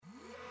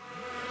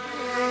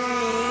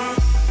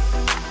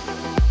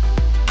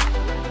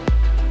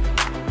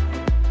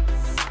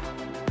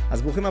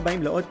אז ברוכים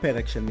הבאים לעוד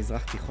פרק של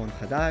מזרח תיכון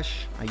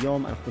חדש.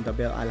 היום אנחנו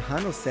נדבר על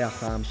הנושא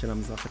החם של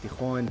המזרח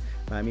התיכון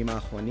בימים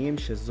האחרונים,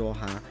 שזו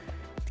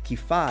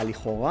התקיפה,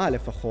 לכאורה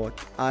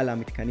לפחות, על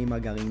המתקנים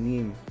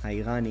הגרעיניים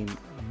האיראנים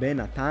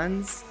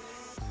בנתאנז,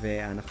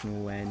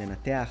 ואנחנו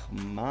ננתח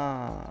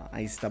מה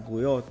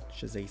ההסתברויות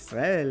שזה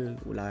ישראל,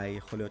 אולי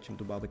יכול להיות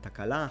שמדובר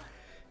בתקלה,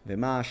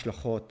 ומה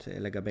ההשלכות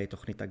לגבי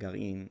תוכנית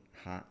הגרעין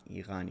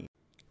האיראני.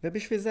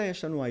 ובשביל זה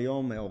יש לנו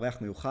היום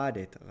אורח מיוחד,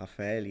 את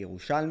רפאל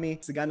ירושלמי,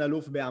 סגן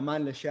אלוף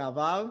באמן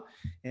לשעבר,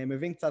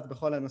 מבין קצת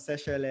בכל הנושא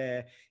של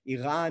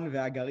איראן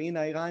והגרעין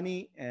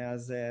האיראני,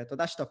 אז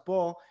תודה שאתה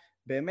פה.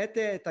 באמת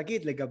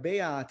תגיד,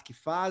 לגבי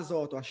התקיפה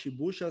הזאת או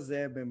השיבוש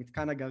הזה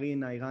במתקן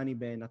הגרעין האיראני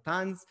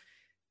בנתאנז,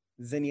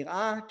 זה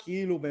נראה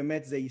כאילו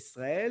באמת זה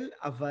ישראל,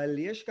 אבל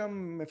יש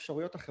גם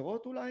אפשרויות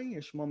אחרות אולי?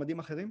 יש מועמדים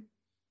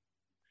אחרים?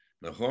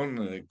 נכון,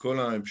 כל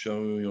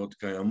האפשרויות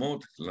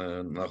קיימות.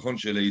 נכון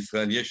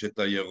שלישראל יש את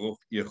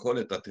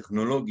היכולת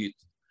הטכנולוגית,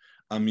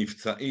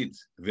 המבצעית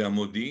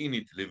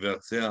והמודיעינית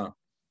לבצע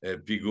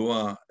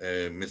פיגוע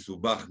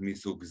מסובך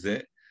מסוג זה.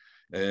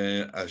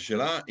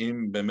 השאלה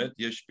אם באמת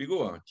יש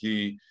פיגוע,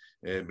 כי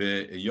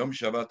ביום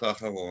שבת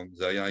האחרון,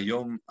 זה היה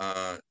יום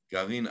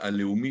הגרעין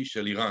הלאומי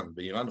של איראן,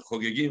 באיראן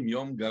חוגגים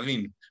יום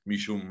גרעין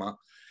משום מה,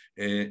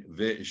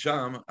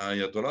 ושם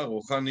האייתוללה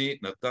רוחני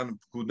נתן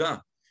פקודה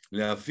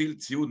להפעיל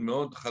ציוד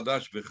מאוד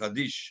חדש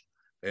וחדיש,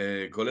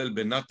 כולל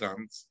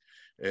בנתאנז,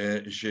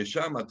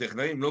 ששם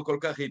הטכנאים לא כל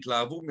כך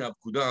התלהבו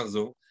מהפקודה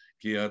הזו,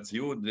 כי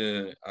הציוד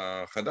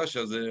החדש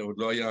הזה עוד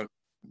לא היה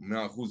 100%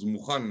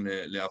 מוכן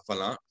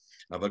להפעלה,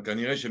 אבל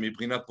כנראה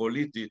שמבחינה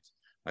פוליטית,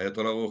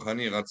 האייתוללה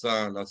רוחני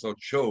רצה לעשות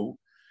שואו,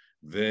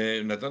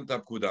 ונתן את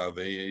הפקודה,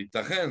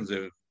 וייתכן,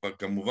 זה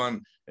כמובן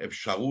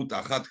אפשרות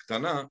אחת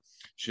קטנה,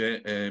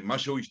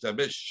 שמשהו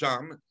ישתבש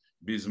שם,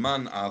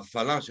 בזמן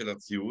ההפעלה של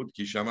הציוד,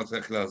 כי שם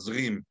צריך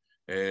להזרים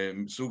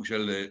סוג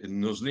של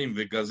נוזלים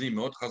וגזים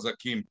מאוד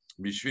חזקים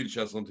בשביל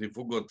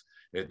שהצנטריפוגות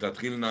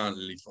תתחילנה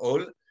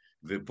לפעול,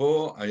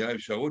 ופה היה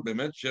אפשרות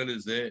באמת של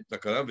איזה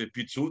תקלה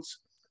ופיצוץ,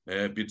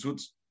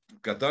 פיצוץ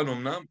קטן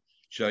אמנם,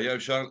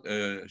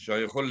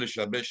 שהיה יכול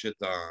לשבש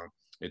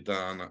את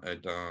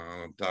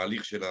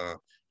התהליך של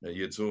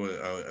הייצור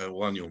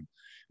האורניום.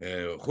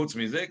 חוץ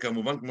מזה,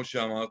 כמובן כמו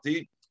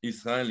שאמרתי,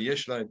 ישראל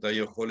יש לה את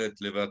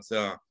היכולת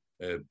לבצע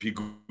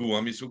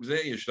פיגוע מסוג זה,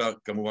 יש לה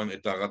כמובן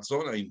את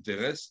הרצון,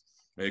 האינטרס,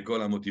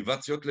 כל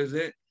המוטיבציות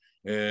לזה.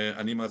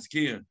 אני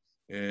מזכיר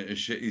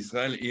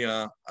שישראל היא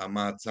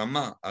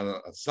המעצמה,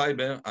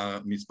 הסייבר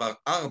המספר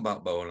 4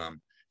 בעולם,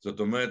 זאת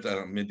אומרת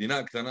המדינה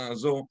הקטנה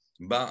הזו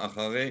באה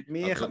אחרי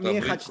ארצות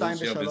הברית,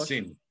 רוסיה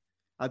וסין.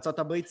 ארצות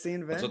הברית,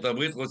 סין ו... ארצות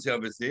הברית, רוסיה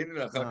וסין,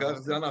 ואחר כך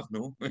זה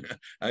אנחנו,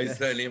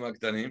 הישראלים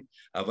הקטנים,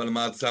 אבל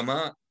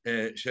מעצמה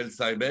של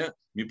סייבר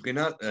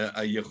מבחינת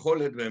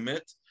היכולת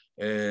באמת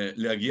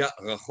להגיע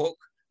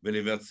רחוק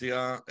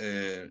ולבצע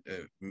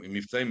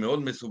מבצעים מאוד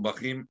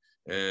מסובכים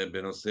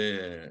בנושא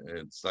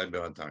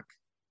סייבר אטאק.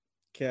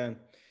 כן,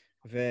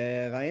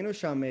 וראינו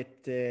שם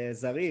את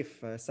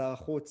זריף, שר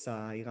החוץ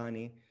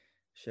האיראני,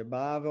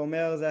 שבא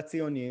ואומר זה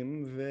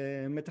הציונים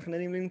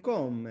ומתכננים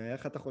לנקום.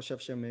 איך אתה חושב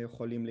שהם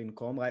יכולים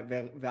לנקום?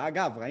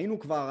 ואגב, ראינו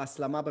כבר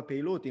הסלמה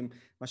בפעילות עם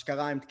מה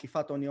שקרה עם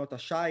תקיפת אוניות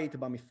השייט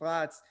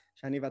במפרץ,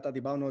 שאני ואתה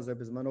דיברנו על זה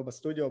בזמנו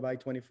בסטודיו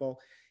ב-i24,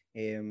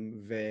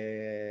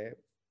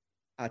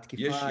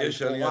 והתקיפה הגבוהה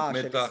של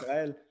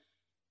ישראל.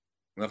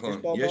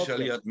 נכון, יש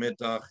עליית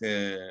מתח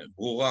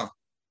ברורה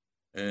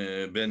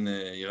בין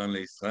איראן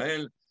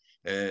לישראל.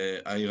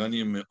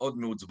 האיראנים מאוד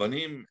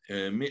מעוצבנים,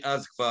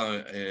 מאז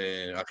כבר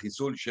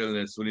החיסול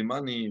של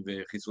סולימני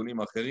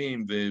וחיסולים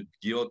אחרים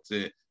ופגיעות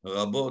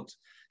רבות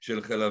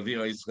של חיל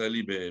האוויר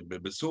הישראלי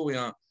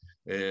בסוריה,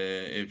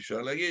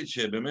 אפשר להגיד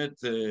שבאמת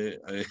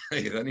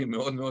האיראנים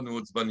מאוד מאוד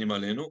מעוצבנים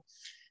עלינו,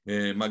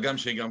 מה גם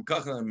שגם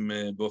ככה הם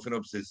באופן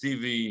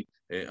אובססיבי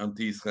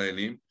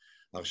אנטי-ישראלים.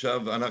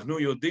 עכשיו אנחנו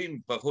יודעים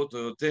פחות או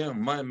יותר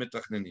מה הם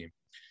מתכננים,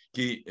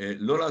 כי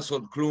לא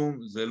לעשות כלום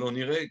זה לא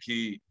נראה,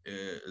 כי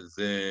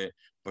זה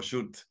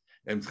פשוט,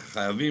 הם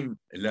חייבים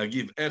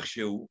להגיב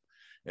איכשהו,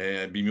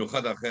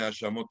 במיוחד אחרי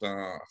ההאשמות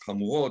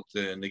החמורות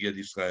נגד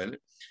ישראל,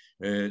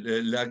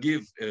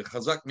 להגיב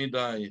חזק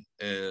מדי,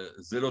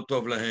 זה לא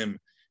טוב להם,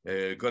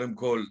 קודם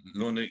כל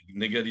לא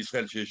נגד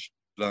ישראל שיש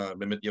לה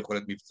באמת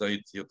יכולת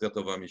מבצעית יותר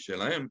טובה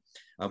משלהם,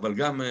 אבל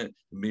גם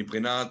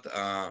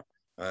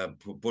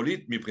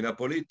מבחינה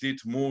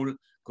פוליטית מול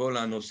כל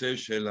הנושא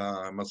של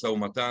המשא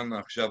ומתן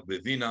עכשיו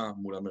בווינה,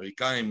 מול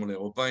האמריקאים, מול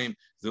האירופאים,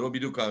 זה לא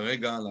בדיוק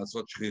הרגע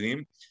לעשות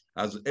שחירים,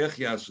 אז איך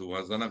יעשו?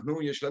 אז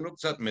יש לנו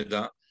קצת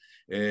מידע,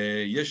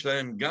 יש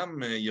להם גם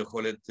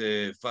יכולת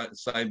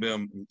סייבר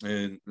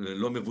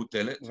לא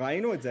מבוטלת.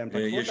 ראינו את זה, הם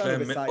תקפו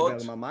אותנו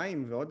בסייבר,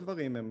 ממים ועוד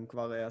דברים, הם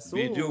כבר עשו...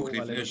 בדיוק,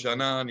 לפני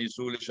שנה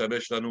ניסו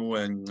לשבש לנו,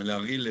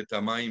 להרעיל את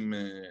המים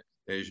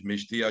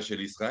משתייה של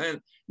ישראל,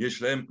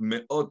 יש להם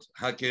מאות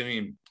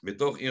האקרים,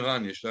 בתוך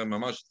איראן יש להם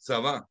ממש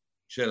צבא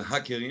של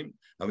האקרים,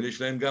 אבל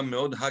יש להם גם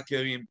מאוד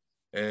האקרים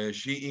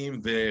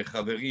שיעים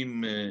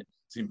וחברים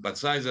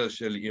סימפתסייזר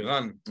של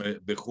איראן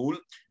בחול,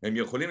 הם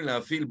יכולים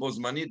להפעיל בו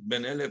זמנית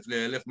בין 1,000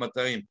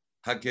 ל-1,200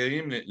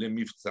 הקרים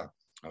למבצע.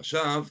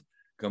 עכשיו,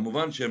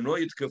 כמובן שהם לא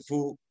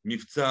יתקפו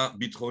מבצע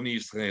ביטחוני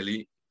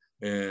ישראלי,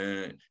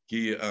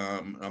 כי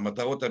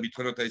המטרות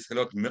הביטחוניות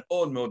הישראליות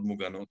מאוד מאוד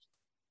מוגנות,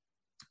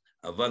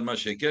 אבל מה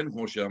שכן,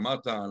 כמו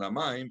שאמרת על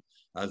המים,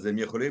 אז הם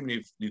יכולים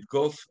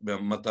לתקוף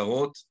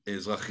במטרות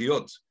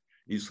אזרחיות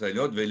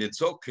ישראליות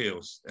וליצור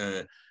כאוס.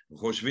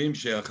 חושבים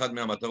שאחת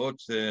מהמטרות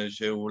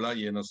שאולי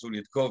ינסו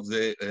לתקוף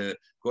זה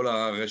כל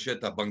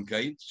הרשת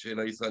הבנקאית של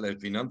ישראל,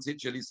 הפיננסית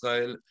של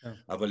ישראל,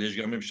 אבל יש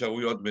גם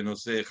אפשרויות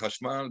בנושא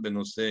חשמל,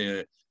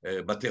 בנושא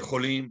בתי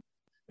חולים,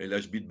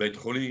 להשבית בית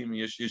חולים,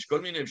 יש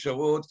כל מיני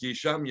אפשרויות, כי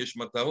שם יש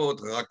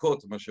מטרות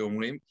רכות, מה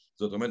שאומרים,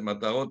 זאת אומרת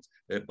מטרות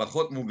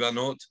פחות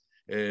מוגנות,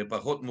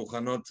 פחות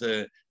מוכנות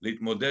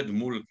להתמודד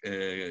מול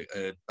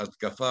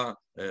התקפה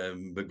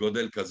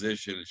בגודל כזה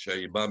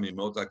שהיא באה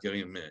ממאות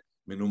הקרים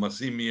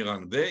מנומסים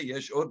מאיראן.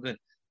 ויש עוד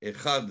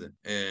אחד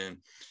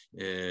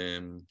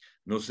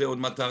נושא, עוד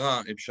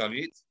מטרה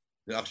אפשרית,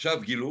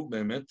 ועכשיו גילו,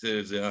 באמת,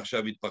 זה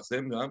עכשיו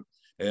התפרסם גם,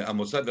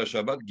 המוסד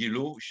והשב"כ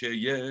גילו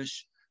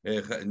שיש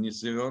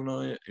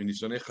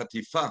ניסיוני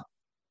חטיפה,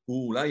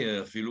 הוא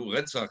אולי אפילו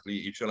רצח,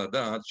 אי אפשר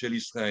לדעת, של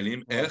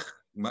ישראלים. איך?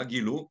 מה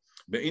גילו?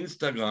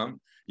 באינסטגרם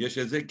יש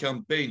איזה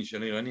קמפיין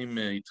של האיראנים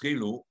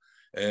התחילו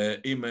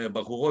עם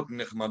בחורות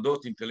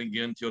נחמדות,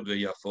 אינטליגנטיות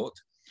ויפות,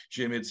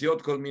 שהן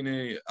מציעות כל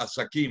מיני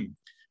עסקים.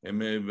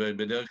 הם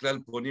בדרך כלל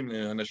פונים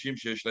לאנשים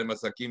שיש להם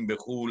עסקים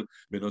בחו"ל,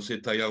 בנושא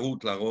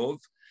תיירות לרוב,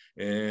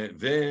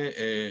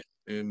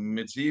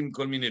 ומציעים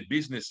כל מיני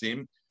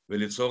ביזנסים,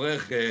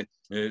 ולצורך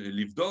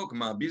לבדוק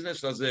מה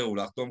הביזנס הזה או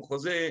לחתום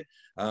חוזה,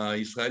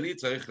 הישראלי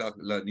צריך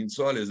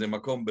לנסוע לאיזה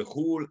מקום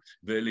בחו"ל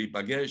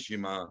ולהיפגש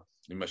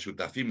עם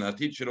השותפים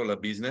לעתיד שלו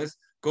לביזנס.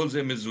 כל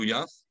זה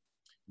מזויף,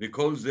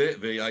 וכל זה,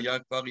 והיה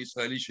כבר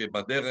ישראלי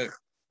שבדרך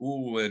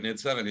הוא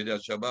נעצר על ידי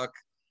השב"כ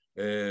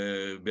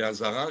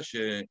בהזהרה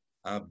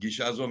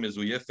שהפגישה הזו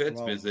מזויפת,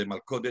 וזה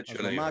מלכודת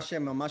של האיראן. אז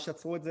ממש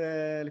עצרו את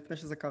זה לפני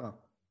שזה קרה.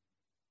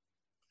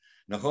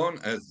 נכון,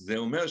 אז זה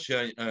אומר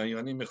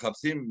שהאיראנים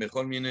מחפשים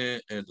בכל מיני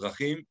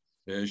דרכים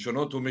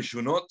שונות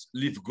ומשונות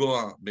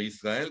לפגוע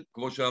בישראל.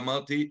 כמו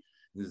שאמרתי,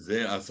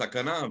 זה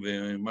הסכנה,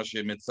 ומה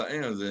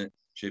שמצער זה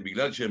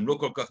שבגלל שהם לא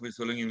כל כך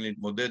מסוגלים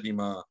להתמודד עם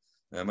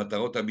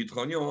המטרות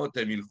הביטחוניות,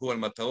 הם ילכו על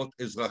מטרות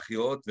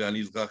אזרחיות ועל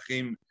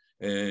אזרחים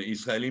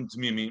ישראלים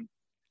תמימים,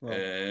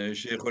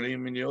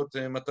 שיכולים להיות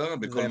מטרה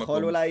בכל מקום. זה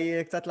יכול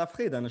אולי קצת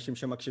להפחיד אנשים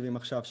שמקשיבים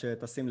עכשיו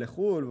שטסים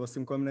לחו"ל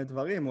ועושים כל מיני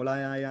דברים,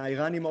 אולי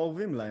האיראנים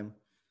אורבים להם.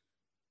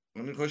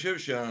 אני חושב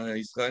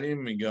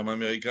שהישראלים, גם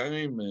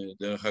האמריקאים,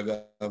 דרך אגב,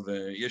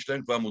 יש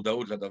להם כבר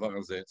מודעות לדבר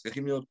הזה,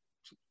 צריכים להיות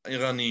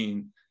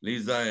איראנים,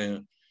 להיזהר,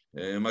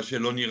 מה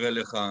שלא נראה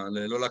לך,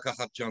 לא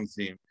לקחת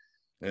צ'אנסים.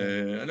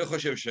 אני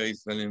חושב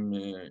שהישראלים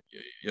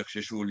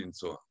יחששו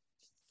לנסוע.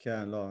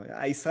 כן, לא,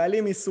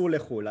 הישראלים ייסעו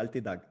לחו"ל, אל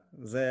תדאג,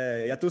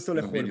 זה יטוסו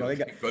לחו"ל,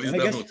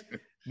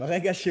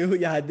 ברגע שיהיו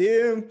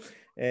יעדים,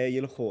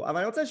 ילכו. אבל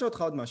אני רוצה לשאול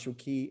אותך עוד משהו,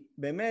 כי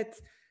באמת,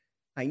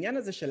 העניין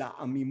הזה של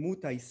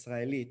העמימות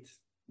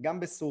הישראלית, גם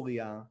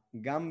בסוריה,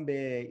 גם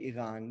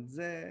באיראן,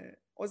 זה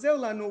עוזר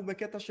לנו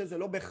בקטע שזה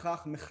לא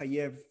בהכרח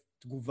מחייב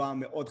תגובה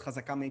מאוד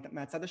חזקה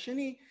מהצד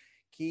השני,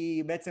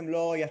 כי בעצם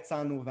לא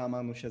יצאנו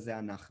ואמרנו שזה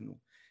אנחנו.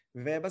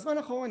 ובזמן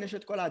האחרון יש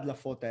את כל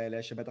ההדלפות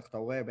האלה, שבטח אתה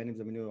רואה, בין אם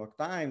זה בניו יורק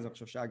טיימס, אני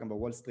חושב שהיה גם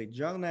בוול סטריט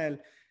ג'ורנל,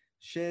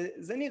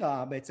 שזה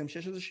נראה בעצם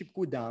שיש איזושהי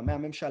פקודה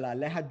מהממשלה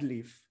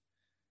להדליף,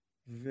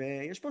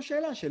 ויש פה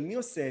שאלה של מי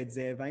עושה את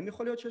זה, והאם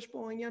יכול להיות שיש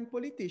פה עניין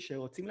פוליטי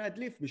שרוצים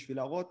להדליף בשביל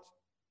להראות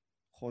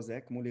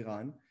חוזק מול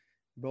איראן,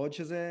 בעוד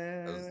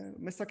שזה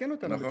מסכן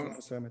אותנו בצורה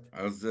מסוימת.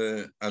 אז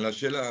על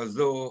השאלה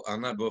הזו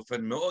ענה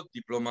באופן מאוד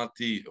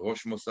דיפלומטי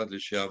ראש מוסד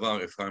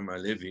לשעבר אפרים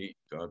הלוי,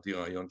 קראתי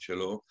רעיון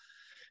שלו,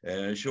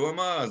 שהוא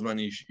אמר,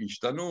 הזמנים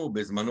השתנו,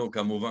 בזמנו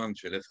כמובן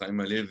של אפרים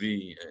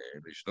הלוי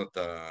בשנות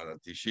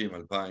ה-90,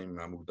 2000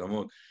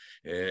 המוקדמות,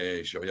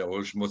 שהוא היה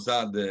ראש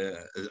מוסד,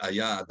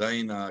 היה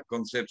עדיין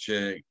הקונספט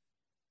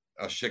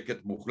שהשקט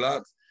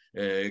מוחלט,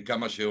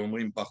 כמה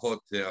שאומרים פחות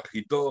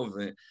הכי טוב,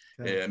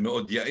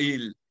 מאוד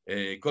יעיל,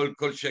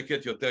 כל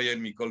שקט יותר יעיל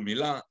מכל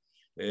מילה,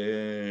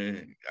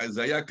 אז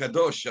זה היה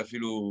קדוש,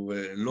 אפילו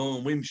לא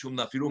אומרים שום,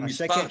 אפילו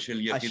מספר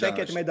של יחידה.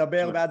 השקט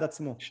מדבר בעד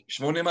עצמו.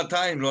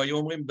 8200, לא היו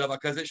אומרים דבר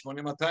כזה,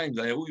 8200,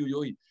 זה היה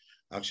אוי.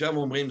 עכשיו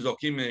אומרים,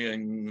 זוקים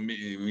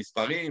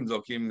מספרים,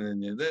 זוקים,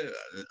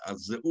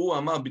 אז הוא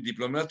אמר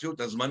בדיפלומטיות,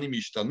 הזמנים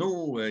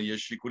השתנו,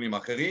 יש שיקולים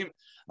אחרים.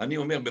 אני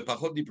אומר,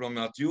 בפחות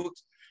דיפלומטיות,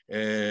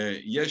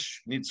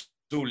 יש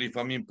ניצול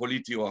לפעמים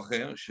פוליטי או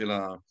אחר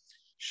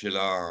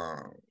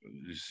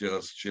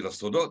של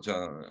הסודות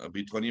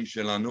הביטחוניים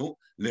שלנו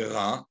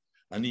לרע.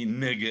 אני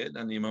נגד,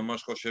 אני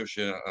ממש חושב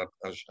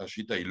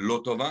שהשיטה היא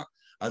לא טובה.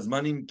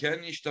 הזמנים כן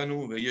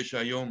השתנו, ויש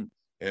היום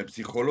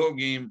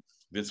פסיכולוגים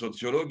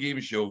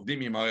וסוציולוגים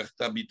שעובדים עם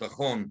מערכת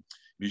הביטחון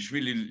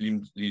בשביל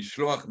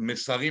לשלוח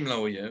מסרים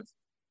לאויב.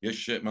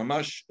 יש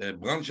ממש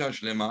ברנצ'ה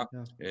שלמה,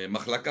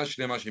 מחלקה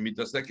שלמה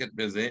שמתעסקת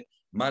בזה,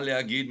 מה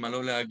להגיד, מה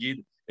לא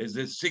להגיד,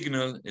 איזה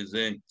סיגנל,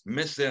 איזה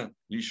מסר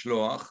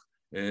לשלוח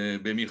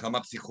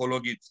במלחמה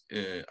פסיכולוגית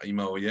עם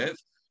האויב,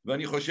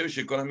 ואני חושב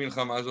שכל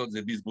המלחמה הזאת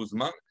זה בזבוז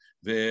זמן,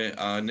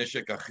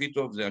 והנשק הכי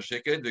טוב זה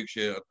השקט,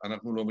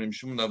 וכשאנחנו לא אומרים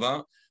שום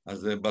דבר,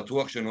 אז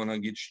בטוח שלא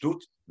נגיד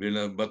שטות,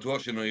 ובטוח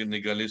שלא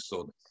נגלה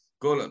סוד.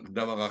 כל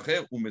דבר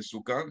אחר הוא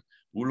מסוכן,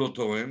 הוא לא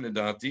תורם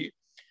לדעתי.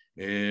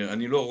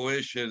 אני לא רואה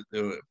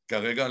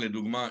שכרגע,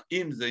 לדוגמה,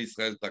 אם זה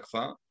ישראל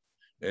תקפה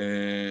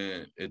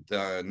את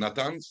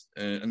בנתאנז,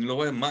 אני לא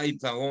רואה מה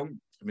היתרון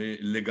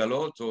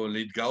לגלות או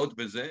להתגאות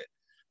בזה,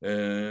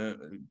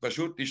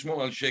 פשוט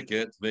תשמור על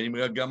שקט, ואם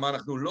גם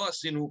אנחנו לא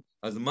עשינו,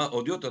 אז מה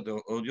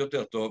עוד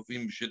יותר טוב,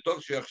 אם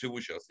שטוב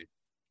שיחשבו שעשינו.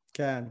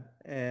 כן,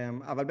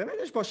 אבל באמת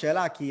יש פה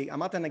שאלה, כי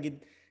אמרת נגיד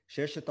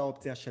שיש את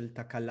האופציה של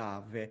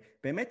תקלה,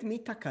 ובאמת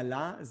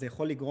מתקלה זה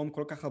יכול לגרום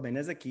כל כך הרבה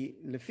נזק, כי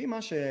לפי מה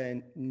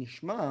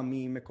שנשמע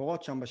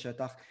ממקורות שם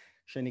בשטח,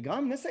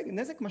 שנגרם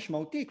נזק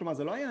משמעותי, כלומר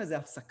זה לא היה איזה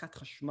הפסקת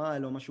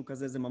חשמל או משהו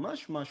כזה, זה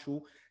ממש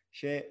משהו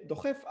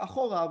שדוחף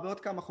אחורה בעוד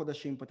כמה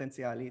חודשים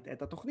פוטנציאלית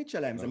את התוכנית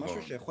שלהם. נכון. זה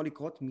משהו שיכול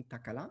לקרות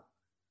מתקלה?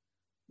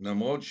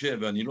 למרות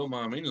ואני לא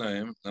מאמין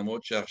להם,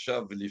 למרות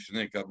שעכשיו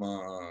לפני כמה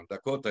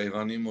דקות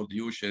האיראנים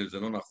הודיעו שזה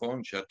לא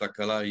נכון,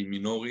 שהתקלה היא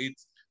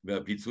מינורית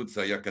והפיצוץ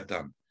היה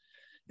קטן.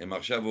 הם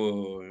עכשיו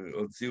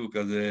הוציאו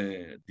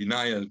כזה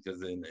denial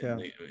כזה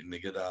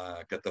נגד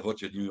הכתבות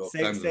של ניו יורק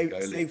טיימס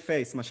וכאלה. Save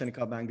face, מה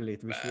שנקרא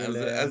באנגלית.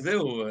 אז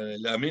זהו,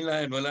 להאמין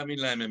להם, לא להאמין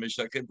להם, הם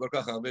משקרים כל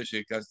כך הרבה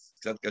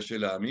שקצת קשה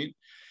להאמין.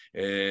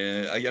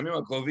 הימים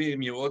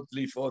הקרובים יהיו עוד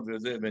דליפות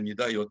וזה,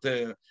 ונדע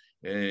יותר.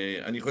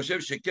 אני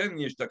חושב שכן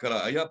יש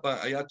תקלה,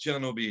 היה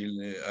צ'רנוביל,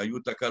 היו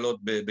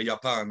תקלות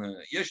ביפן,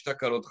 יש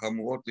תקלות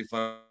חמורות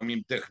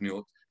לפעמים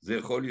טכניות, זה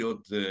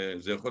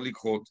יכול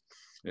לקרות,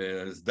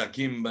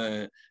 סדקים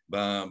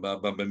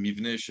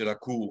במבנה של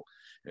הכור,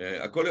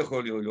 הכל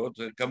יכול להיות.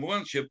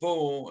 כמובן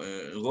שפה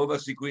רוב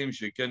הסיכויים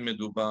שכן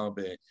מדובר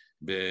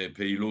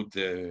בפעילות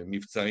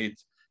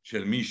מבצעית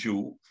של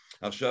מישהו.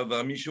 עכשיו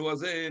המישהו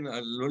הזה,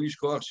 לא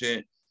לשכוח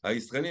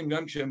שהישראלים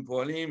גם כשהם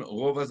פועלים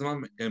רוב הזמן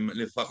הם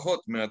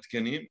לפחות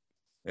מעדכנים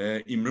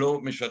אם לא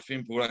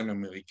משתפים פעולה עם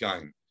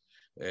האמריקאים.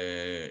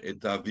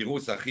 את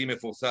הווירוס הכי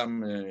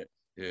מפורסם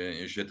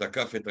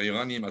שתקף את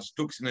האיראנים,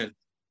 הסטוקסנט,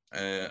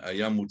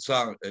 היה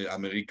מוצר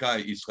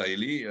אמריקאי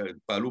ישראלי,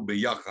 פעלו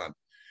ביחד.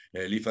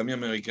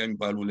 לפעמים האמריקאים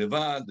פעלו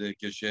לבד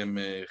כשהם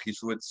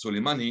חיסלו את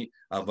סולימני,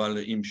 אבל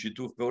עם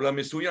שיתוף פעולה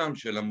מסוים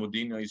של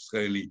המודיעין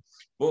הישראלי.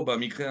 פה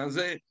במקרה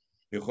הזה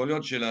יכול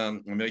להיות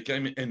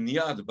שלאמריקאים אין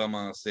יד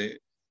במעשה,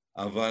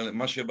 אבל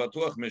מה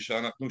שבטוח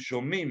שאנחנו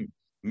שומעים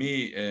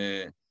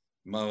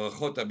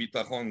ממערכות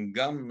הביטחון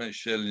גם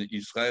של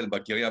ישראל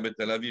בקריה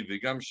בתל אביב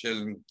וגם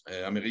של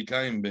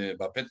אמריקאים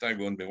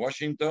בפנטגון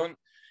בוושינגטון,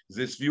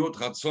 זה שביעות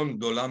רצון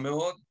גדולה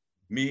מאוד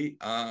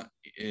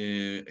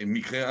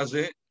מהמקרה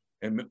הזה.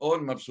 הם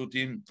מאוד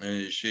מבסוטים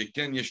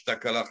שכן יש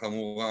תקלה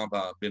חמורה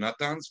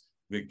בנתאנז,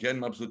 וכן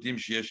מבסוטים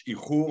שיש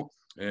איחור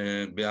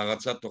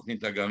בהרצת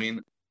תוכנית הגרעין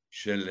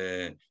של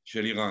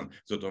איראן.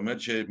 זאת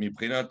אומרת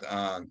שמבחינת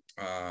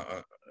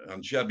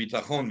אנשי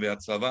הביטחון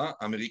והצבא,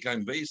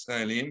 אמריקאים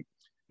וישראלים,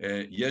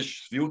 יש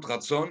שביעות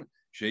רצון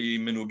שהיא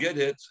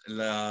מנוגדת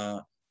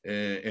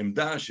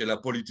לעמדה של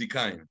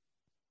הפוליטיקאים.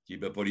 כי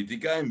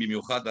בפוליטיקאים,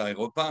 במיוחד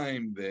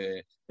האירופאים,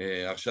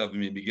 ועכשיו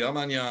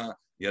בגרמניה,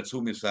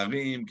 יצאו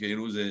מסרים,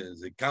 כאילו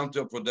זה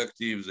counter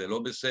productive, זה לא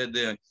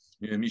בסדר,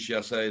 מי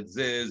שעשה את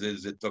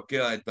זה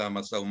תוקע את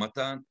המשא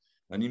ומתן.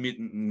 אני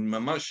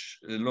ממש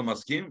לא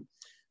מסכים.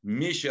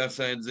 מי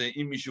שעשה את זה,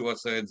 אם מישהו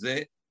עשה את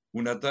זה,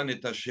 הוא נתן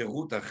את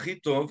השירות הכי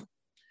טוב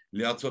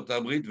לארצות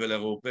הברית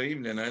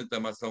ולאירופאים לנהל את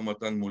המשא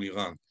ומתן מול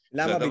איראן.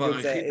 למה בדיוק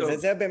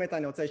זה באמת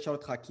אני רוצה לשאול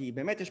אותך, כי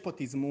באמת יש פה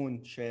תזמון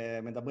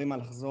שמדברים על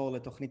לחזור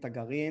לתוכנית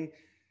הגרעין,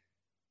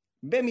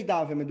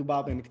 במידה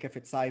ומדובר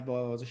במתקפת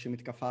סייבר או איזושהי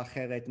מתקפה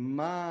אחרת,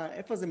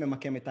 איפה זה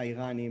ממקם את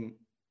האיראנים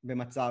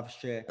במצב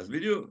אז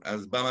בדיוק,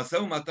 אז במשא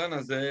ומתן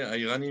הזה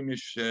האיראנים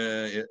יש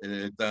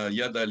את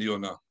היד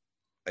העליונה.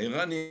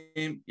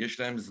 האיראנים יש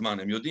להם זמן,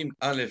 הם יודעים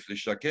א'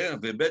 לשקר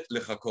וב'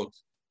 לחכות,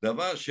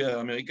 דבר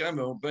שהאמריקאים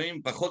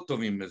והאירופאים פחות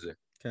טובים בזה.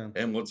 כן.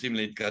 הם רוצים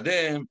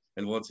להתקדם,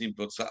 הם רוצים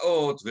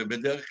תוצאות,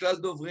 ובדרך כלל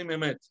דוברים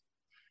אמת.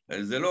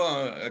 זה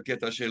לא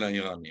הקטע של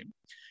האיראנים.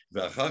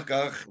 ואחר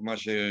כך, מה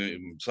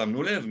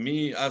ששמנו לב,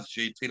 מאז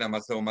שהתחיל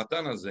המשא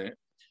ומתן הזה,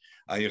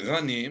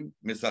 האיראנים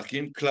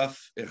משחקים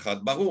קלף אחד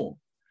ברור.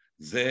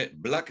 זה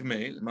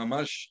בלקמייל,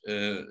 ממש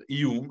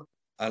איום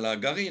על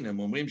הגרעין. הם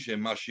אומרים שהם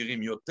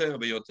מעשירים יותר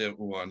ויותר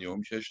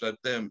אורניום, שיש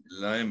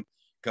להם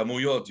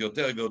כמויות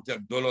יותר ויותר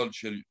גדולות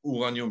של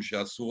אורניום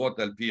שאסורות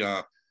על פי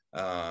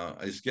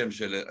ההסכם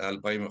של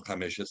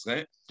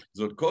 2015.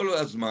 זאת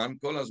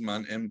כל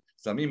הזמן הם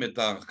שמים את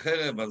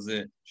החרב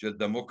הזה של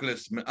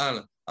דמוקלס מעל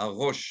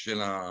הראש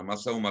של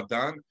המשא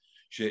ומתן,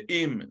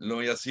 שאם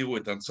לא יסירו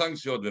את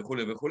הסנקציות וכו',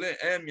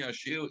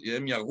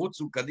 הם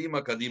ירוצו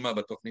קדימה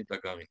בתוכנית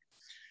הגרעין.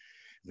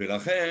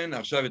 ולכן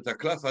עכשיו את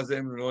הקלף הזה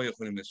הם לא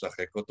יכולים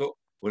לשחק אותו,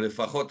 או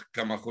לפחות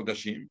כמה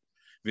חודשים,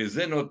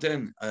 וזה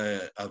נותן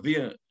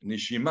אוויר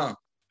נשימה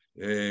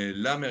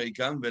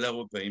לאמריקאים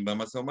ולאירופאים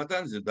במשא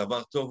ומתן. זה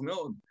דבר טוב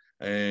מאוד.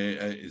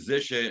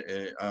 זה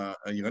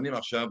שהאיראנים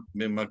עכשיו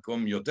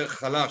במקום יותר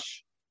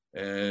חלש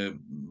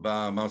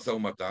במשא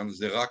ומתן,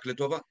 זה רק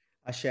לטובה.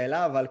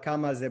 השאלה אבל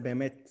כמה זה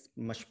באמת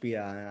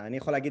משפיע. אני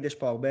יכול להגיד, יש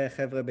פה הרבה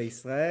חבר'ה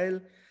בישראל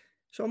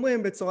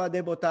שאומרים בצורה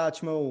די בוטה,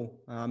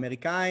 תשמעו,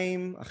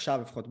 האמריקאים,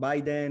 עכשיו לפחות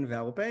ביידן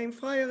והאירופאים,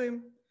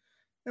 פראיירים.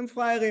 הם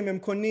פראיירים, הם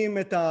קונים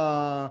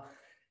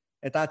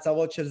את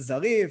ההצהרות של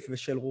זריף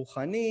ושל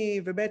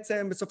רוחני,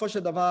 ובעצם בסופו של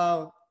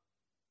דבר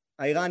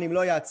האיראנים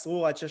לא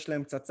יעצרו עד שיש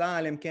להם פצצה,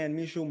 אלא כן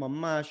מישהו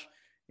ממש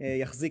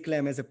יחזיק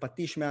להם איזה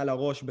פטיש מעל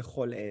הראש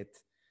בכל עת.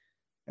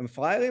 הם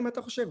פראיירים,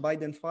 אתה חושב?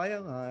 ביידן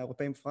פראייר?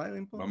 האירופאים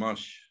פראיירים פה?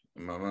 ממש,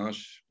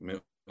 ממש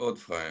מאוד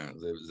פראייר.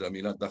 זה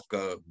המילה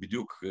דווקא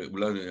בדיוק,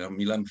 אולי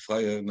המילה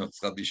פראייר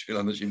נוצרה בשביל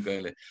אנשים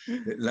כאלה.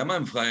 למה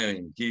הם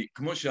פראיירים? כי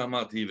כמו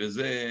שאמרתי,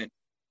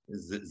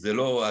 זה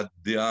לא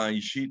הדעה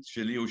האישית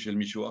שלי או של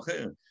מישהו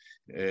אחר,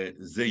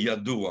 זה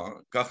ידוע,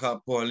 ככה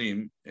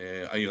פועלים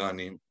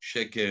האיראנים,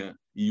 שקר,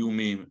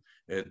 איומים,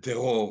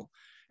 טרור.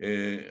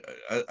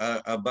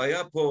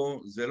 הבעיה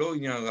פה זה לא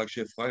עניין רק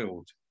של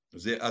פראיירות,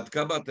 זה עד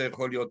כמה אתה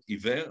יכול להיות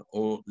עיוור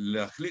או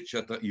להחליט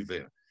שאתה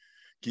עיוור.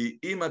 כי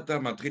אם אתה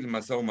מתחיל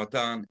משא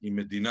ומתן עם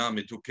מדינה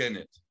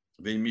מתוקנת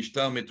ועם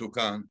משטר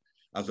מתוקן,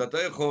 אז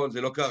אתה יכול,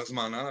 זה לא כך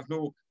זמן,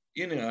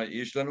 הנה,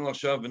 יש לנו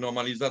עכשיו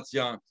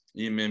נורמליזציה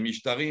עם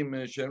משטרים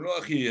שהם לא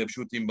הכי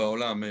פשוטים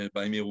בעולם,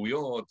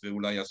 באמירויות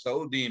ואולי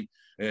הסעודים,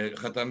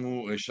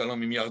 חתמו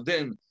שלום עם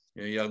ירדן,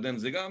 ירדן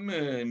זה גם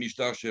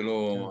משטר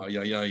שלו,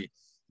 איי,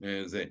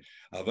 זה.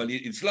 אבל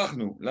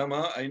הצלחנו,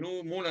 למה?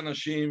 היינו מול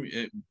אנשים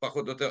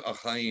פחות או יותר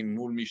אחאים,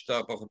 מול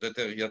משטר פחות או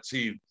יותר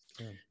יציב.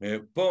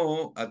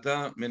 פה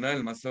אתה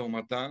מנהל משא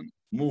ומתן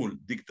מול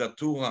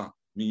דיקטטורה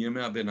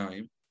מימי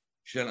הביניים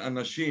של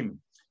אנשים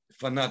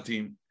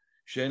פנאטים,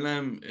 שאין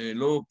להם,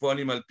 לא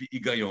פועלים על פי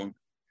היגיון,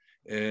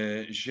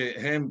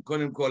 שהם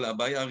קודם כל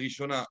הבעיה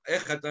הראשונה,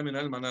 איך אתה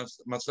מנהל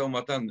משא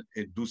ומתן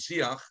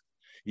דו-שיח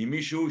עם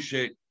מישהו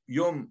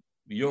שיום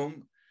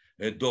יום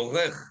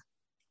דורך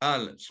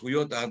על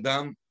זכויות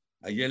האדם,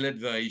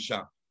 הילד והאישה.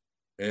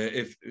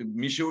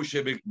 מישהו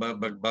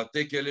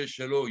שבבתי כלא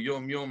שלו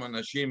יום יום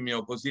אנשים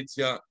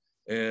מהאופוזיציה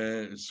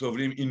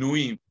סובלים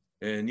עינויים,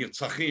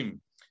 נרצחים.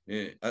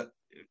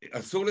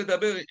 אסור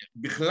לדבר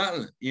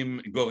בכלל עם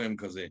גורם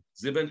כזה.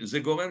 זה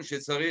גורם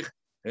שצריך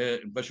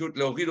פשוט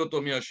להוריד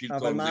אותו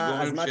מהשלטון.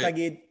 אבל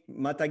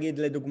מה תגיד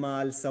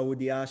לדוגמה על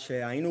סעודיה,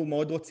 שהיינו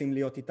מאוד רוצים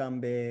להיות איתם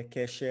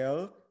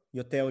בקשר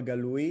יותר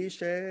גלוי,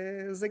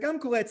 שזה גם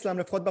קורה אצלם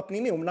לפחות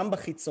בפנימי, אומנם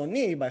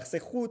בחיצוני, ביחסי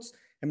חוץ,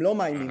 הם לא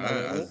מאיימים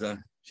עלינו,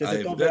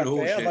 שזה טוב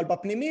ויפה, אבל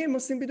בפנימי הם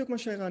עושים בדיוק מה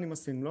שהאיראנים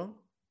עושים, לא?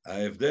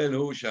 ההבדל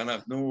הוא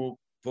שאנחנו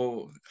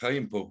פה,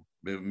 חיים פה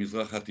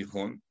במזרח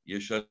התיכון,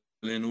 יש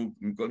עלינו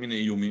כל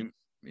מיני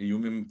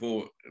איומים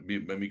פה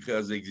במקרה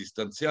הזה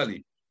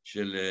אקזיסטנציאלי,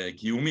 של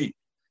קיומי,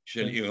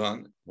 של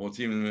איראן,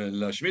 רוצים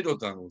להשמיד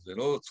אותנו, זה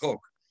לא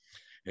צחוק.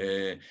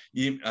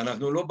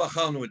 אנחנו לא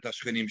בחרנו את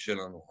השכנים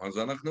שלנו, אז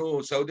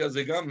סעודיה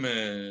זה גם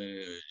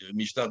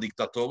משטר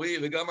דיקטטורי,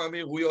 וגם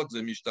האמירויות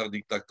זה משטר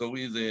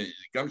דיקטטורי,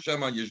 גם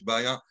שם יש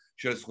בעיה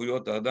של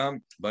זכויות האדם,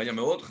 בעיה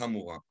מאוד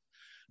חמורה.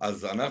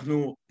 אז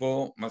אנחנו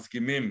פה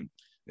מסכימים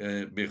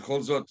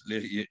בכל זאת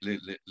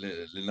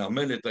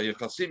לנרמל את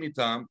היחסים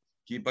איתם,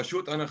 כי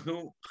פשוט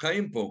אנחנו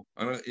חיים פה,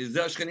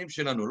 זה השכנים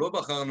שלנו, לא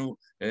בחרנו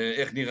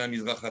איך נראה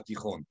המזרח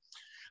התיכון.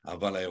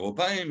 אבל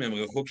האירופאים הם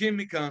רחוקים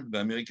מכאן,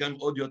 והאמריקאים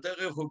עוד יותר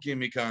רחוקים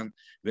מכאן,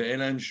 ואין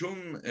להם שום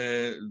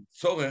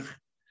צורך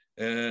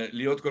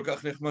להיות כל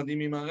כך נחמדים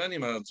עם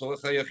האיראנים.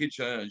 הצורך היחיד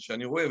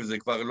שאני רואה, וזה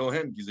כבר לא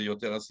הם, כי זה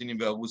יותר הסינים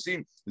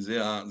והרוסים,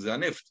 זה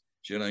הנפט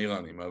של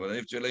האיראנים, אבל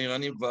הנפט של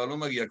האיראנים כבר לא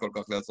מגיע כל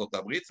כך לארצות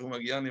הברית, הוא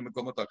מגיע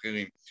למקומות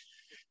אחרים.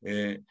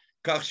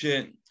 כך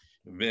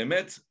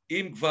שבאמת,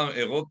 אם כבר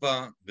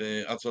אירופה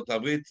וארצות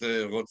הברית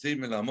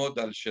רוצים לעמוד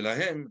על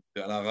שלהם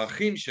ועל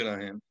הערכים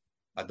שלהם,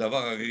 הדבר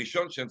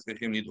הראשון שהם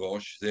צריכים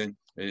לדרוש זה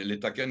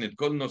לתקן את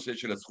כל נושא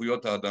של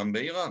זכויות האדם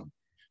באיראן,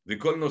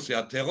 וכל נושא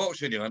הטרור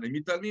של איראן, הם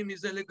מתעלמים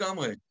מזה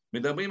לגמרי,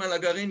 מדברים על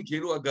הגרעין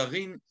כאילו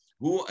הגרעין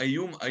הוא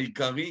האיום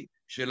העיקרי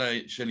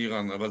של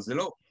איראן, אבל זה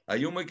לא,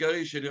 האיום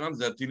העיקרי של איראן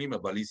זה הטילים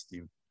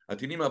הבליסטיים,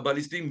 הטילים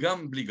הבליסטיים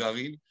גם בלי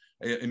גרעין,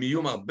 הם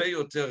איום הרבה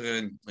יותר,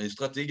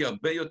 אסטרטגיה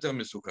הרבה יותר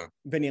מסוכן.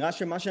 ונראה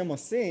שמה שהם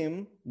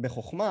עושים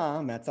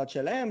בחוכמה מהצד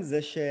שלהם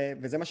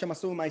וזה מה שהם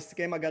עשו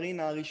מההסכם הגרעין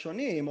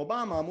הראשוני עם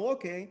אובמה, אמרו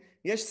אוקיי,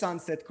 יש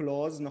sunset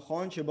clause,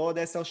 נכון, שבעוד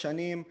 10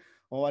 שנים,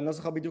 או אני לא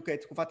זוכר בדיוק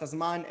את תקופת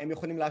הזמן, הם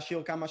יכולים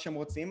להשאיר כמה שהם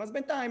רוצים, אז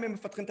בינתיים הם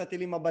מפתחים את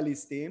הטילים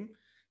הבליסטיים,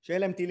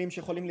 שאלה הם טילים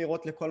שיכולים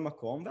לירות לכל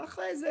מקום,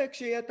 ואחרי זה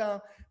כשיהיה את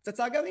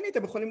הפצצה הגרעינית,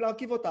 הם יכולים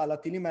להרכיב אותה על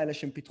הטילים האלה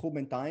שהם פיתחו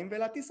בינתיים,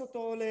 ולהטיס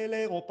אותו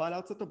לאירופה,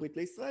 לארצות הברית,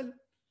 לישראל.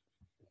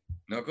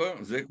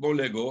 נכון, זה כמו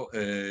לגו,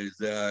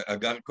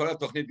 כל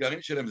התוכנית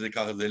גרעין שלהם זה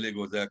ככה, זה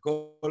לגו, זה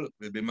הכל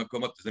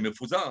במקומות, זה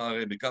מפוזר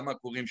הרי בכמה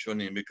כורים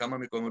שונים, בכמה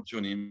מקומות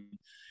שונים,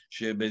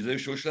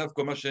 שבאיזשהו שלב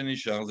כל מה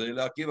שנשאר זה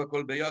להרכיב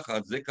הכל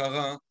ביחד, זה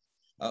קרה,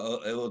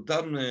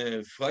 אותם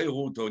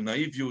פריירות או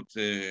נאיביות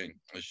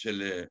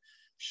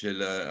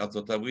של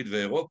ארצות הברית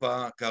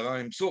ואירופה קרה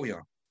עם סוריה,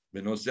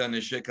 בנושא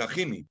הנשק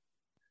הכימי,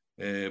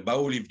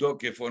 באו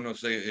לבדוק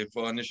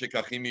איפה הנשק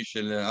הכימי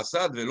של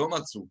אסד ולא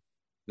מצאו,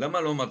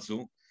 למה לא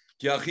מצאו?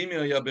 כי הכימי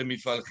היה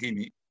במפעל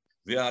כימי,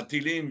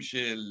 והטילים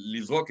של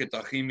לזרוק את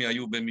הכימי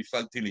היו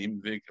במפעל טילים,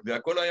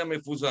 והכל היה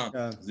מפוזר.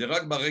 זה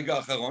רק ברגע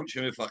האחרון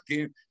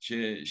שמפרקים,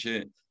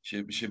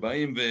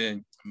 שבאים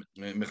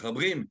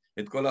ומחברים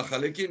את כל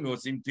החלקים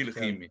ועושים טיל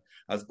כימי.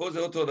 אז פה זה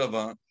אותו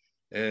דבר.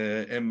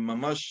 הם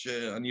ממש,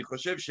 אני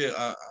חושב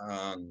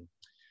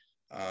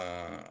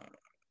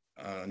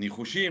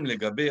הניחושים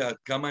לגבי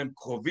כמה הם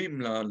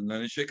קרובים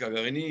לנשק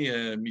הגרעיני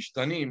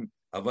משתנים,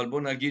 אבל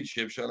בוא נגיד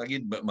שאפשר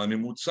להגיד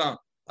בממוצע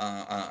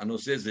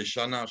הנושא זה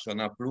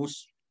שנה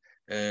פלוס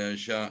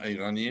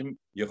שהאיראנים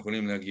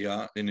יכולים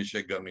להגיע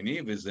לנשק גרעיני,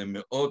 וזה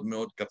מאוד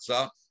מאוד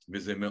קצר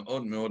וזה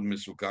מאוד מאוד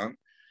מסוכן.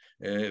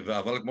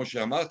 אבל כמו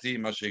שאמרתי,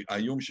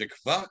 האיום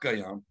שכבר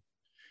קיים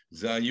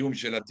זה האיום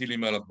של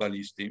הטילים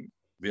הבליסטיים,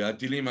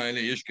 והטילים האלה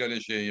יש כאלה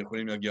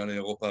שיכולים להגיע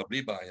לאירופה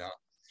בלי בעיה.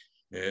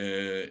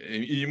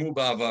 איימו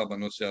בעבר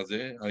בנושא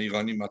הזה,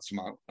 האיראנים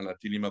עצמם, על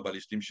הטילים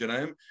הבליסטיים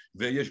שלהם,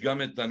 ויש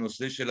גם את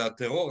הנושא של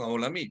הטרור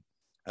העולמי.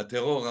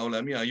 הטרור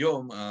העולמי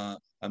היום,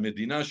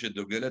 המדינה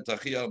שדוגלת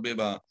הכי הרבה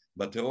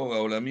בטרור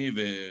העולמי,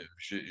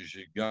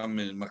 ושגם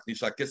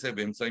מכניסה כסף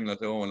באמצעים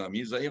לטרור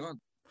העולמי, זה איראן.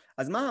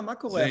 אז מה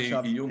קורה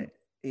עכשיו?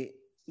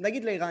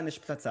 נגיד לאיראן יש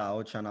פצצה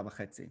עוד שנה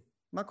וחצי.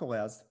 מה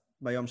קורה אז,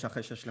 ביום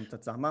שאחרי שיש להם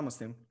פצצה? מה הם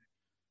עושים?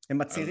 הם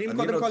מצהירים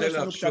קודם כל יש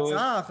לנו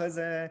פצצה, אחרי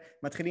זה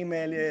מתחילים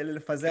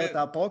לפזר את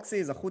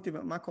הפרוקסי, זכותי,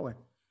 מה קורה?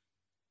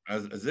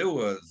 אז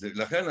זהו,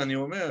 לכן אני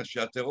אומר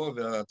שהטרור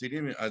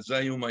והטילים, זה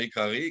האיום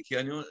העיקרי, כי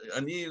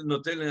אני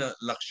נוטה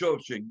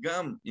לחשוב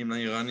שגם אם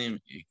לאיראנים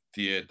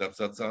תהיה את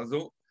הפצצה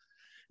הזו,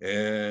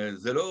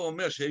 זה לא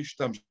אומר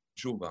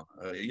שישתמשו בה.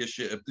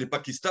 יש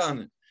לפקיסטן,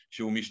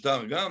 שהוא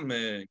משטר גם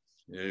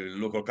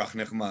לא כל כך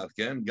נחמד,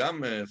 כן?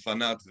 גם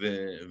פנאט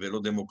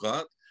ולא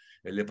דמוקרט,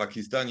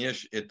 לפקיסטן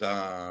יש את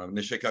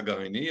הנשק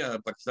הגרעיני,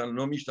 פקיסטן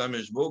לא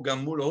משתמש בו, גם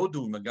מול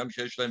הודו, גם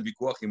שיש להם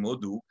ויכוח עם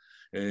הודו,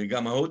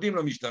 גם ההודים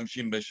לא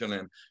משתמשים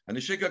בשלם.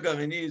 הנשק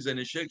הגרעיני זה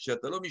נשק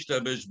שאתה לא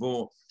משתמש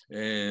בו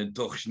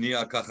תוך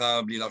שנייה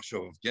ככה בלי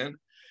לחשוב, כן?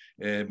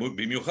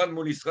 במיוחד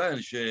מול ישראל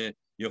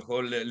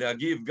שיכול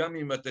להגיב, גם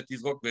אם אתה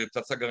תזרוק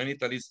פצצה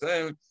גרעינית על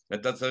ישראל,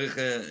 אתה צריך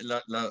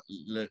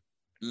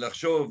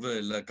לחשוב,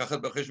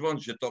 לקחת בחשבון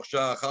שתוך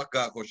שעה אחר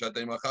כך או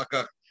שעתיים אחר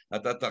כך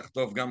אתה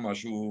תחטוף גם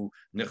משהו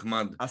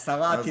נחמד.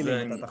 10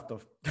 טילים אתה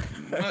תחטוף.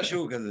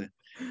 משהו כזה.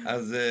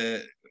 אז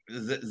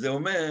זה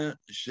אומר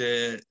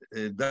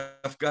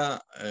שדווקא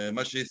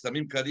מה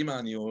ששמים קדימה,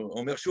 אני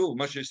אומר שוב,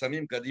 מה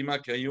ששמים קדימה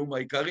כאיום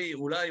העיקרי,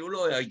 אולי הוא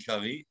לא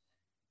העיקרי,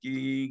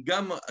 כי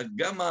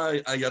גם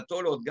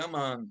האייתולות, גם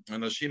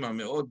האנשים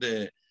המאוד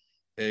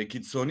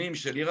קיצוניים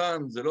של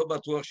איראן, זה לא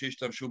בטוח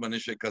שישתמשו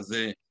בנשק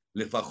הזה,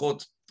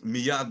 לפחות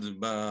מיד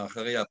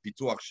אחרי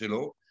הפיתוח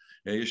שלו.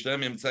 יש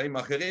להם אמצעים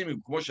אחרים,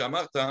 כמו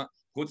שאמרת,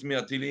 חוץ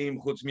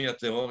מהטילים, חוץ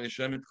מהטרור, יש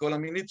להם את כל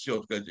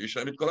המיליציות, יש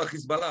להם את כל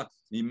החיזבאללה,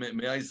 עם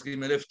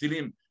 120,000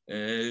 טילים,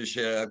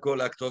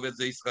 שהכל הכתובת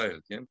זה ישראל,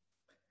 כן?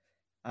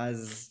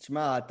 אז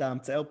תשמע, אתה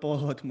מצייר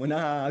פה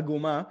תמונה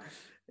עגומה,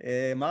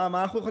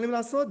 מה אנחנו יכולים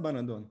לעשות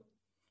בנדון?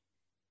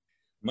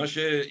 מה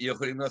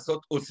שיכולים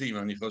לעשות עושים,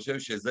 אני חושב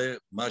שזה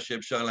מה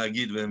שאפשר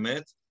להגיד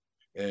באמת,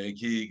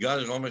 כי גם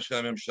ראש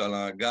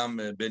הממשלה, גם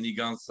בני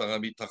גנץ שר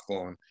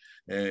הביטחון,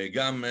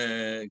 גם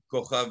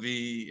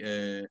כוכבי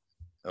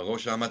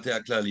ראש המטה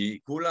הכללי,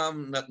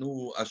 כולם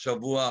נתנו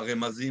השבוע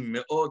רמזים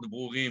מאוד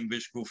ברורים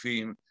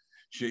ושקופים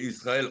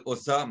שישראל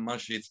עושה מה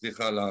שהיא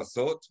צריכה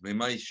לעשות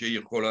ומה שהיא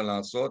יכולה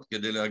לעשות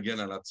כדי להגן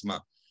על עצמה.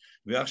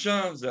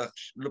 ועכשיו זה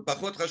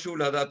פחות חשוב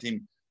לדעת אם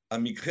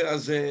המקרה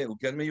הזה הוא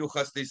כן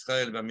מיוחס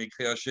לישראל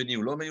והמקרה השני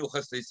הוא לא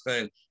מיוחס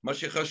לישראל. מה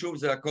שחשוב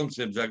זה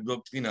הקונספט, זה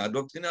הדוקטרינה.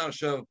 הדוקטרינה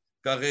עכשיו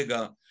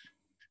כרגע,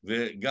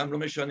 וגם לא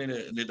משנה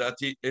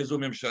לדעתי איזו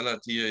ממשלה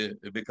תהיה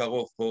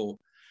בקרוב פה,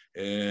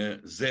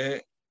 זה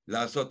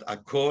לעשות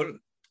הכל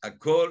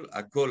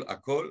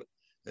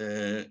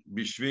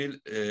בשביל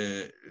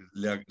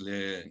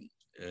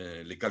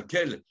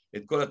לקלקל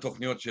את כל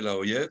התוכניות של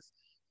האויב,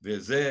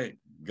 וזה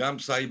גם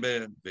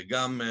סייבר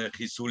וגם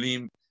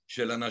חיסולים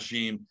של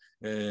אנשים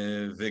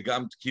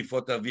וגם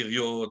תקיפות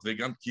אוויריות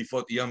וגם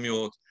תקיפות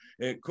ימיות,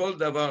 כל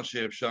דבר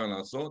שאפשר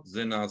לעשות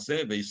זה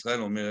נעשה,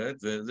 וישראל אומרת,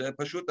 וזה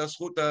פשוט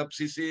הזכות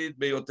הבסיסית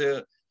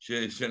ביותר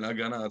של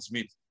הגנה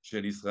עצמית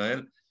של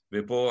ישראל,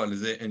 ופה על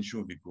זה אין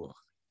שום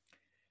ויכוח.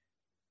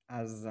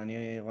 אז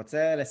אני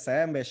רוצה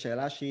לסיים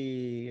בשאלה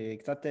שהיא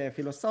קצת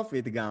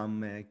פילוסופית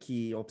גם,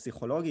 או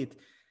פסיכולוגית,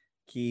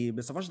 כי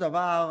בסופו של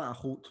דבר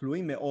אנחנו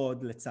תלויים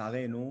מאוד,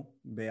 לצערנו,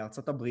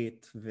 בארצות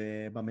הברית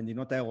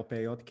ובמדינות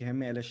האירופאיות, כי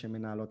הם אלה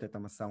שמנהלות את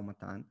המשא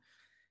ומתן.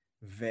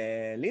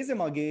 ולי זה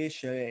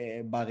מרגיש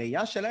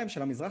שבראייה שלהם,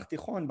 של המזרח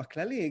תיכון,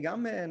 בכללי,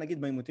 גם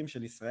נגיד בעימותים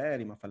של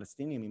ישראל, עם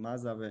הפלסטינים, עם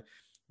עזה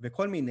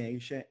וכל מיני,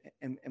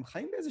 שהם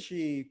חיים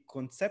באיזושהי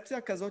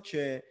קונספציה כזאת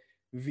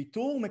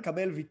שוויתור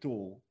מקבל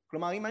ויתור.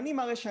 כלומר, אם אני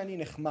מראה שאני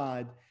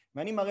נחמד,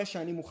 ואני מראה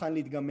שאני מוכן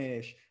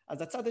להתגמש,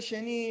 אז הצד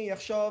השני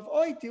יחשוב,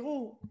 אוי,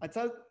 תראו,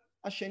 הצד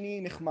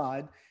השני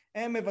נחמד,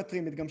 הם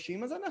מוותרים,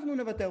 מתגמשים, אז אנחנו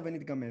נוותר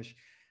ונתגמש.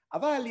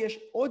 אבל יש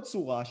עוד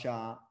צורה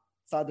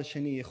שהצד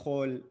השני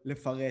יכול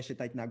לפרש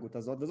את ההתנהגות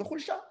הזאת, וזו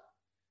חולשה.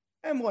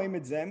 הם רואים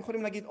את זה, הם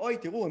יכולים להגיד, אוי,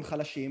 תראו, הם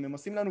חלשים, הם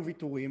עושים לנו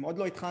ויתורים, עוד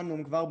לא התחלנו,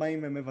 הם כבר באים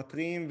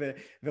ומוותרים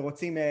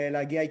ורוצים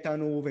להגיע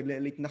איתנו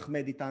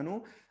ולהתנחמד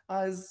איתנו,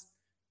 אז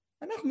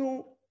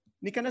אנחנו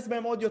ניכנס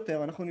בהם עוד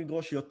יותר, אנחנו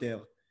נדרוש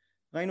יותר.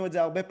 ראינו את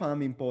זה הרבה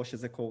פעמים פה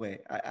שזה קורה.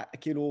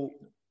 כאילו,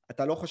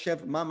 אתה לא חושב,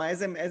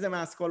 איזה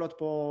מהאסכולות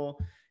פה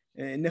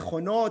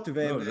נכונות,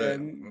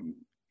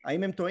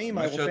 והאם הם טועים,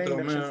 האירופאים,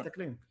 איך שהם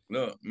מסתכלים?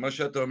 לא, מה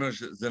שאתה אומר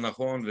זה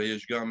נכון,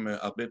 ויש גם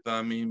הרבה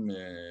פעמים,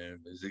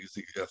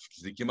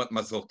 זה כמעט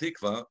מסורתי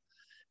כבר,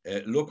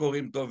 לא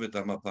קוראים טוב את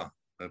המפה.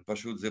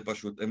 זה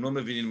פשוט, הם לא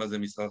מבינים מה זה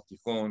מזרח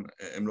תיכון,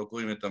 הם לא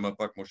קוראים את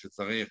המפה כמו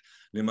שצריך.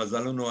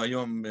 למזלנו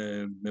היום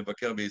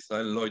מבקר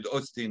בישראל, לויד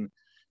אוסטין,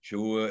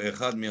 שהוא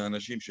אחד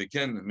מהאנשים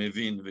שכן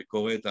מבין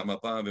וקורא את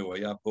המפה, והוא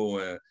היה פה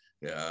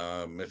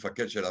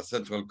המפקד של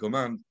ה-Central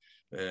Command,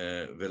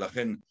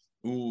 ולכן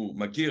הוא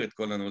מכיר את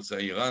כל הנושא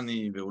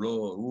האיראני,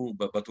 והוא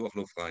בטוח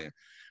לא פראייר.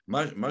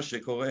 מה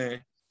שקורה,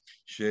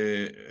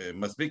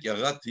 שמספיק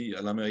ירדתי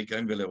על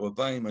האמריקאים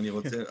ולאירופאים, אני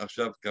רוצה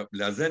עכשיו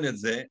לאזן את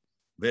זה,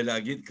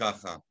 ולהגיד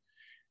ככה,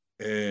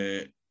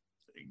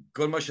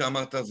 כל מה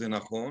שאמרת זה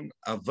נכון,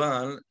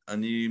 אבל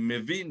אני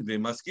מבין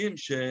ומסכים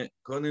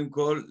שקודם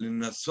כל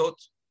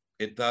לנסות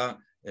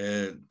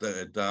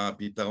את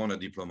הפתרון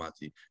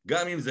הדיפלומטי.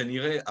 גם אם זה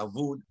נראה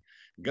אבוד,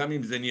 גם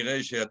אם זה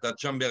נראה שאתה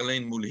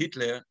צ'מברליין מול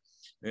היטלר,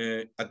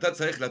 אתה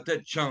צריך לתת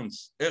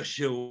צ'אנס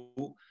איכשהו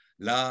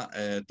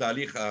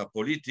לתהליך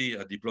הפוליטי,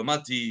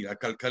 הדיפלומטי,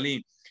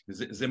 הכלכלי.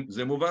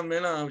 זה מובן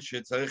מאליו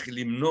שצריך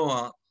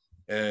למנוע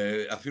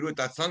אפילו את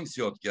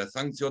הסנקציות, כי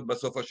הסנקציות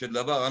בסופו של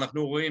דבר,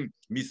 אנחנו רואים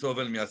מי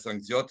סובל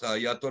מהסנקציות,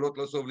 האייתולות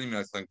לא סובלים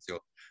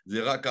מהסנקציות,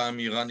 זה רק העם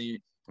האיראני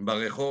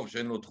ברחוב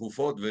שאין לו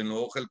תרופות ואין לו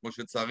אוכל כמו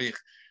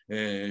שצריך,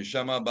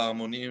 שם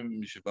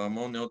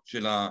בהמוניות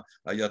של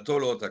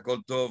האייתולות הכל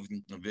טוב,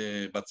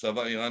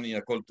 ובצבא האיראני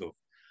הכל טוב.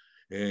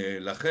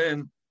 לכן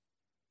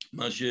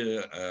מה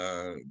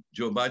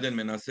שג'ו ביידן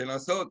מנסה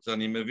לעשות,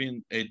 אני מבין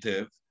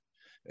היטב,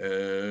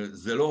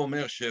 זה לא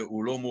אומר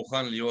שהוא לא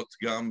מוכן להיות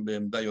גם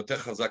בעמדה יותר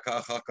חזקה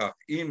אחר כך.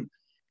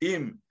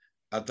 אם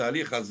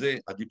התהליך הזה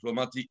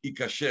הדיפלומטי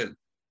ייכשל,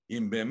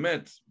 אם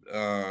באמת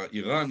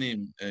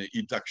האיראנים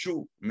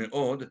יתעקשו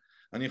מאוד,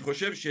 אני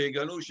חושב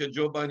שיגלו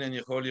שג'ו ביידן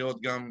יכול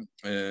להיות גם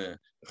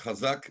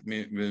חזק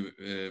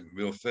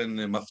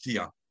באופן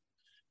מפתיע.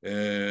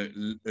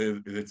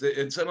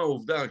 עצם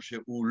העובדה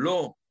שהוא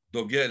לא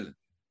דוגל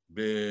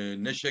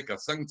בנשק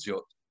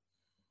הסנקציות,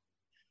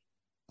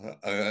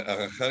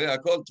 אחרי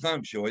הכל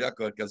טראמפ, שהוא היה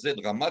כזה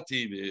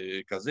דרמטי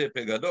וכזה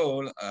פה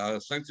גדול,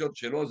 הסנקציות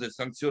שלו זה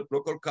סנקציות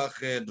לא כל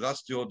כך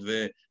דרסטיות,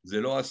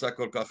 וזה לא עשה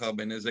כל כך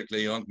הרבה נזק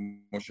לאיראן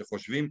כמו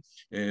שחושבים,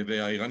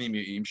 והאיראנים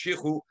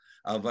המשיכו,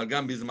 אבל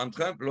גם בזמן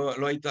טראמפ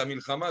לא הייתה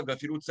מלחמה,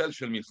 ואפילו צל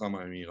של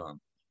מלחמה עם איראן.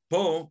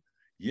 פה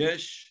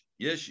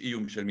יש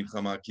איום של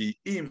מלחמה, כי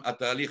אם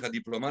התהליך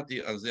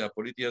הדיפלומטי הזה,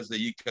 הפוליטי הזה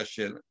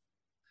ייכשל,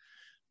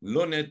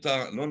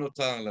 לא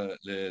נותר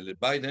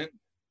לביידן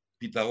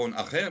פתרון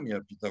אחר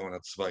מהפתרון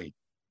הצבאי,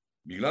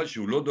 בגלל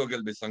שהוא לא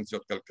דוגל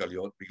בסנקציות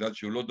כלכליות, בגלל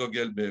שהוא לא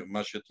דוגל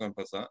במה שטראמפ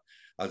עשה,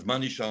 אז מה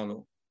נשאר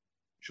לו?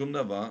 שום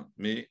דבר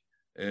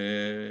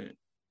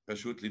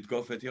פשוט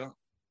לתקוף את איראן.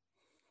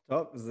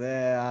 טוב,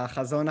 זה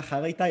החזון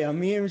אחרית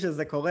הימים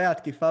שזה קורה,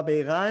 התקיפה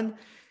באיראן.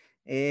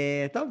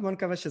 טוב, בוא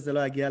נקווה שזה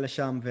לא יגיע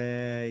לשם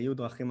ויהיו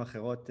דרכים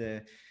אחרות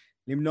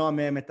למנוע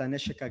מהם את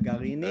הנשק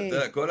הגרעיני.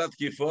 כל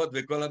התקיפות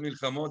וכל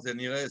המלחמות זה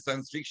נראה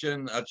סיינס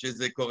פיקשן עד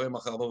שזה קורה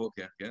מחר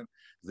בבוקר, כן?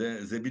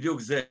 זה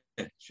בדיוק זה,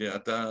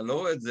 שאתה לא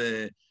רואה את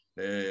זה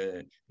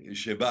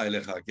שבא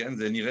אליך, כן?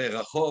 זה נראה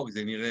רחוק,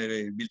 זה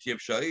נראה בלתי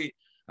אפשרי.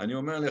 אני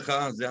אומר לך,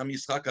 זה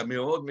המשחק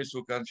המאוד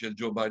מסוכן של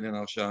ג'ו ביידן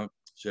עכשיו,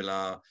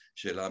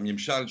 של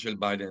הממשל של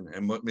ביידן.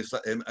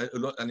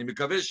 אני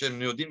מקווה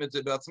שהם יודעים את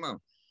זה בעצמם.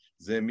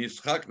 זה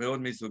משחק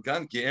מאוד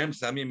מסוכן, כי הם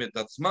שמים את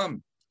עצמם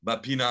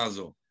בפינה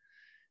הזו.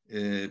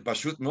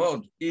 פשוט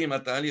מאוד, אם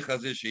התהליך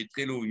הזה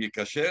שהתחילו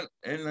ייכשל,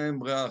 אין להם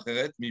ברירה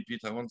אחרת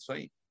מפתרון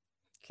צבאי.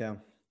 כן.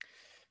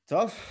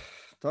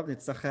 טוב,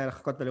 נצטרך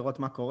לחכות ולראות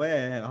מה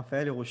קורה.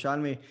 רפאל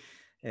ירושלמי,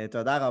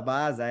 תודה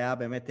רבה, זה היה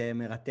באמת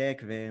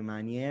מרתק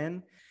ומעניין.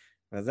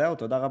 וזהו,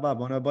 תודה רבה.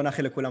 בוא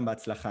נאחל לכולם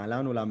בהצלחה,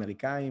 לנו,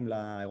 לאמריקאים,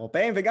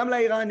 לאירופאים וגם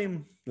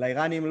לאיראנים.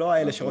 לאיראנים לא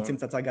האלה שרוצים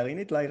פצצה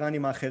גרעינית,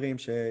 לאיראנים האחרים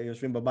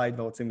שיושבים בבית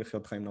ורוצים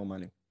לחיות חיים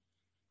נורמליים.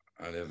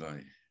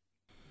 הלוואי.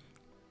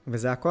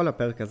 וזה הכל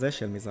הפרק הזה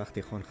של מזרח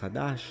תיכון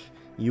חדש.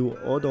 יהיו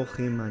עוד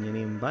אורחים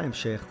מעניינים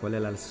בהמשך,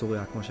 כולל על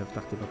סוריה, כמו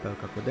שהבטחתי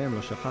בפרק הקודם,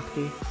 לא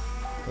שכחתי.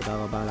 תודה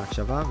רבה על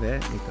ההקשבה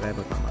ונתראה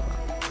בפעם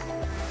הבאה.